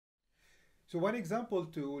So one example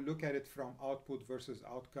to look at it from output versus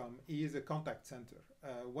outcome is a contact center.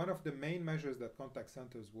 One of the main measures that contact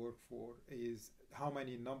centers work for is how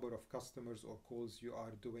many number of customers or calls you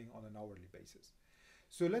are doing on an hourly basis.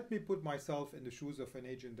 So let me put myself in the shoes of an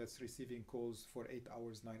agent that's receiving calls for 8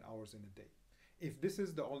 hours, 9 hours in a day. If this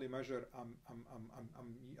is the only measure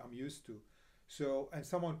I'm used to, so, and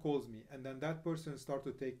someone calls me and then that person starts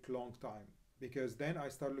to take long time, because then I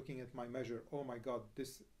start looking at my measure, oh my God,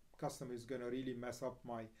 this customer is going to really mess up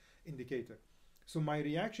my indicator. So my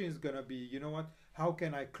reaction is going to be, you know what, how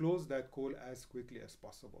can I close that call as quickly as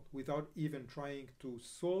possible without even trying to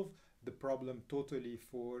solve the problem totally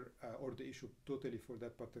for, or the issue totally for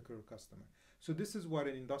that particular customer. So this is what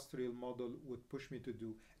an industrial model would push me to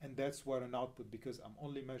do. And that's what an output, because I'm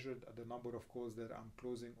only measured at the number of calls that I'm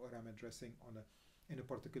closing or I'm addressing in a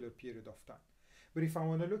particular period of time. But if I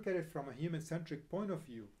want to look at it from a human-centric point of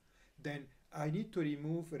view, then I need to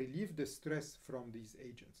relieve the stress from these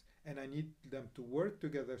agents. And I need them to work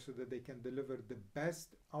together so that they can deliver the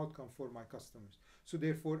best outcome for my customers. So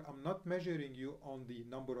therefore, I'm not measuring you on the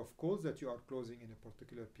number of calls that you are closing in a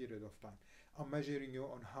particular period of time. I'm measuring you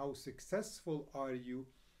on how successful are you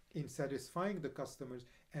in satisfying the customers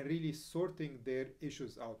and really sorting their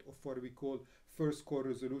issues out, of what we call first call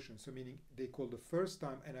resolution. So meaning they call the first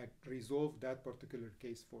time and I resolve that particular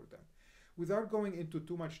case for them. Without going into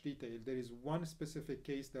too much detail, there is one specific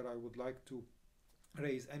case that I would like to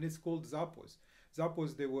raise, and it's called Zappos.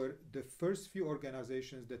 Zappos, they were the first few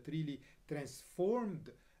organizations that really transformed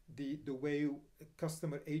the way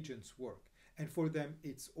customer agents work. And for them,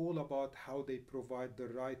 it's all about how they provide the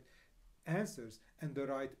right answers and the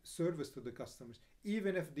right service to the customers,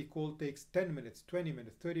 even if the call takes 10 minutes, 20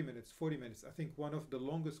 minutes, 30 minutes, 40 minutes. I think one of the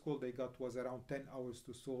longest call they got was around 10 hours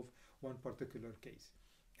to solve one particular case.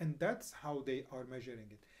 And that's how they are measuring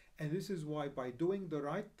it. And this is why by doing the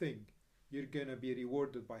right thing, you're going to be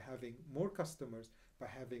rewarded by having more customers, by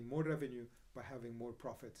having more revenue, by having more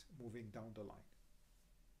profits moving down the line.